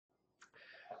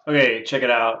Okay, check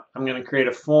it out. I'm going to create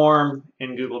a form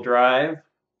in Google Drive,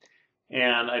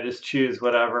 and I just choose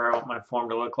whatever I want my form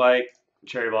to look like.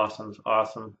 Cherry blossoms,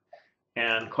 awesome.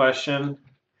 And question,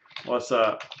 what's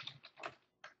up?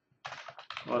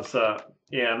 What's up?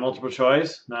 Yeah, multiple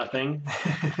choice, nothing.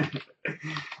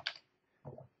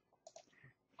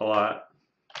 A lot.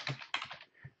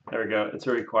 There we go. It's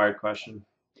a required question.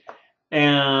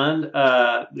 And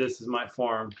this is my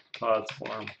form, thoughts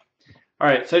form. All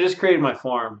right, so I just created my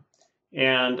form.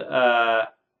 And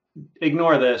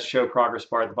ignore this show progress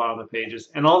bar at the bottom of the pages.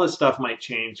 And all this stuff might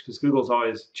change because Google's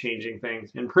always changing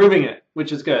things, improving it,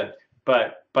 which is good.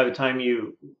 But by the time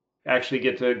you actually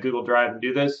get to Google Drive and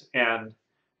do this, and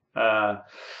uh,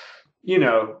 you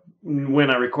know, when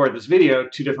I record this video,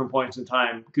 2 different points in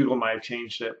time, Google might have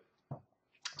changed it.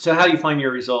 So how do you find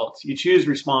your results? You choose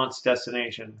response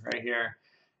destination right here.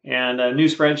 And a new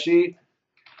spreadsheet,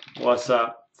 what's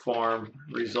up, form,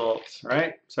 results,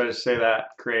 right? So I just say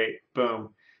that, create, boom.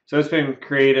 So it's been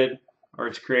created, or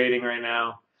it's creating right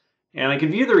now. And I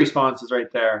can view the responses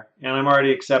right there. And I'm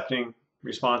already accepting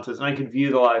responses. And I can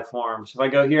view the live form. So if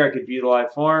I go here, I could view the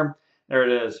live form. There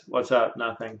it is. What's up?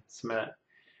 Nothing. Submit.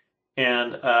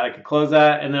 And I could close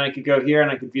that. And then I could go here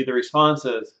and I could view the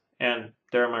responses. And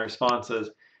there are my responses.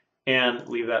 And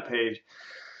leave that page.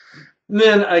 And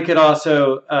then I could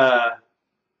also, I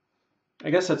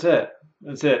guess that's it.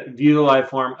 That's it. View the live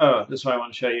form. Oh, this is what I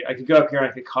want to show you. I could go up here and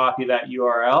I could copy that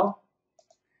URL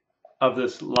of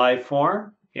this live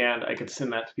form, and I could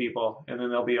send that to people, and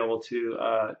then they'll be able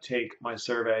to take my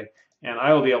survey, and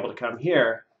I will be able to come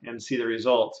here and see the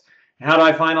results. How do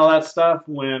I find all that stuff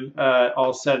when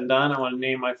all's said and done? I want to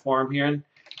name my form here.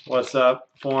 What's up,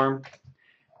 form?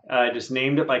 I just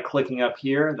named it by clicking up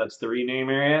here. That's the rename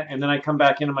area. And then I come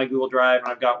back into my Google Drive,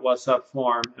 and I've got what's up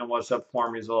form and what's up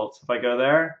form results. If I go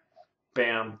there,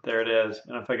 bam, there it is.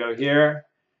 And if I go here,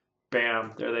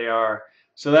 bam, there they are.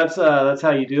 So that's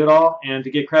how you do it all. And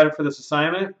to get credit for this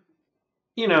assignment,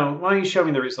 why don't you show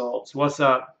me the results? What's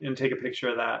up? And take a picture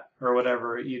of that or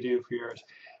whatever you do for yours.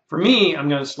 For me, I'm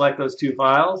going to select those 2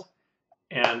 files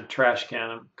and trash can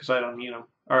them because I don't need them.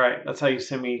 All right, that's how you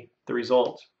send me the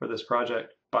results for this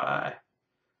project. Bye.